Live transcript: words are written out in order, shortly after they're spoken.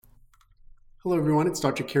Hello everyone, it's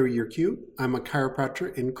Dr. Kerry Yerkew. I'm a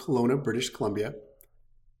chiropractor in Kelowna, British Columbia.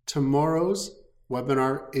 Tomorrow's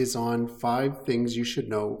webinar is on 5 things you should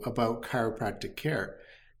know about chiropractic care.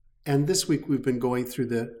 And this week we've been going through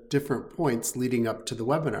the different points leading up to the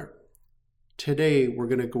webinar. Today we're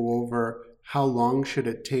going to go over how long should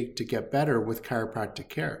it take to get better with chiropractic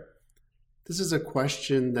care. This is a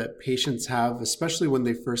question that patients have, especially when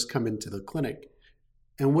they first come into the clinic.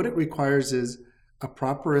 And what it requires is a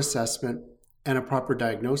proper assessment and a proper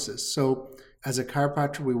diagnosis. So as a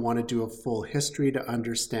chiropractor, we want to do a full history to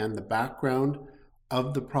understand the background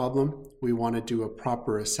of the problem. We want to do a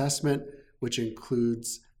proper assessment, which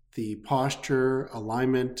includes the posture,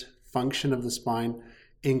 alignment, function of the spine,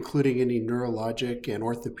 including any neurologic and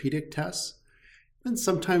orthopedic tests. And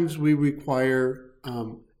sometimes we require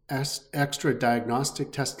extra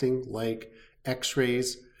diagnostic testing like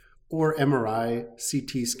x-rays or MRI,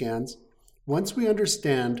 CT scans. Once we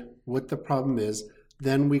understand what the problem is,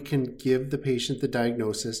 then we can give the patient the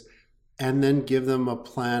diagnosis and then give them a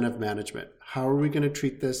plan of management. How are we going to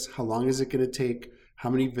treat this? How long is it going to take? How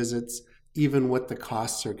many visits? Even what the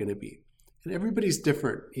costs are going to be. And everybody's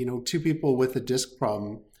different. You know, 2 people with a disc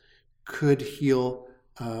problem could heal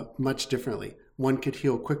much differently. One could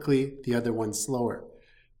heal quickly, the other one slower.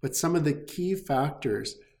 But some of the key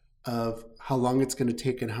factors of how long it's going to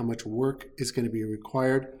take and how much work is going to be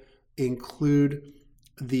required include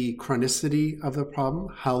the chronicity of the problem,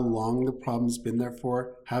 how long the problem's been there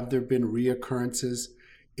for, have there been reoccurrences,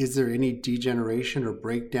 is there any degeneration or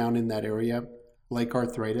breakdown in that area, like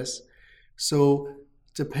arthritis. So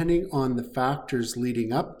depending on the factors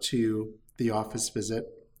leading up to the office visit,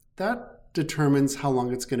 that determines how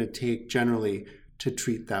long it's going to take generally to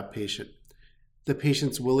treat that patient. The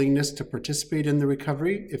patient's willingness to participate in the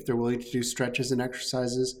recovery, if they're willing to do stretches and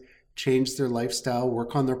exercises, change their lifestyle,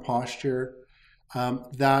 work on their posture,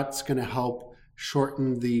 that's going to help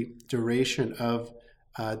shorten the duration of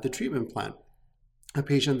the treatment plan. A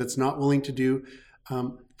patient that's not willing to do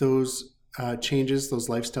those changes, those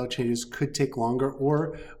lifestyle changes, could take longer,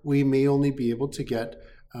 or we may only be able to get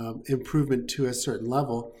improvement to a certain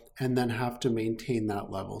level and then have to maintain that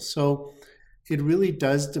level. So it really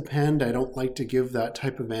does depend. I don't like to give that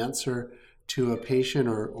type of answer to a patient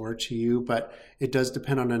or to you, but it does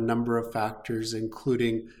depend on a number of factors,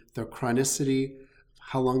 including the chronicity,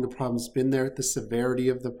 how long the problem's been there, the severity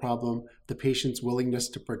of the problem, the patient's willingness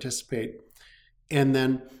to participate, and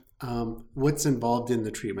then what's involved in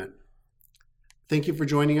the treatment. Thank you for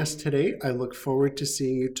joining us today. I look forward to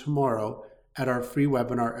seeing you tomorrow at our free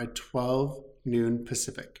webinar at 12 noon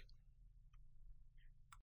Pacific.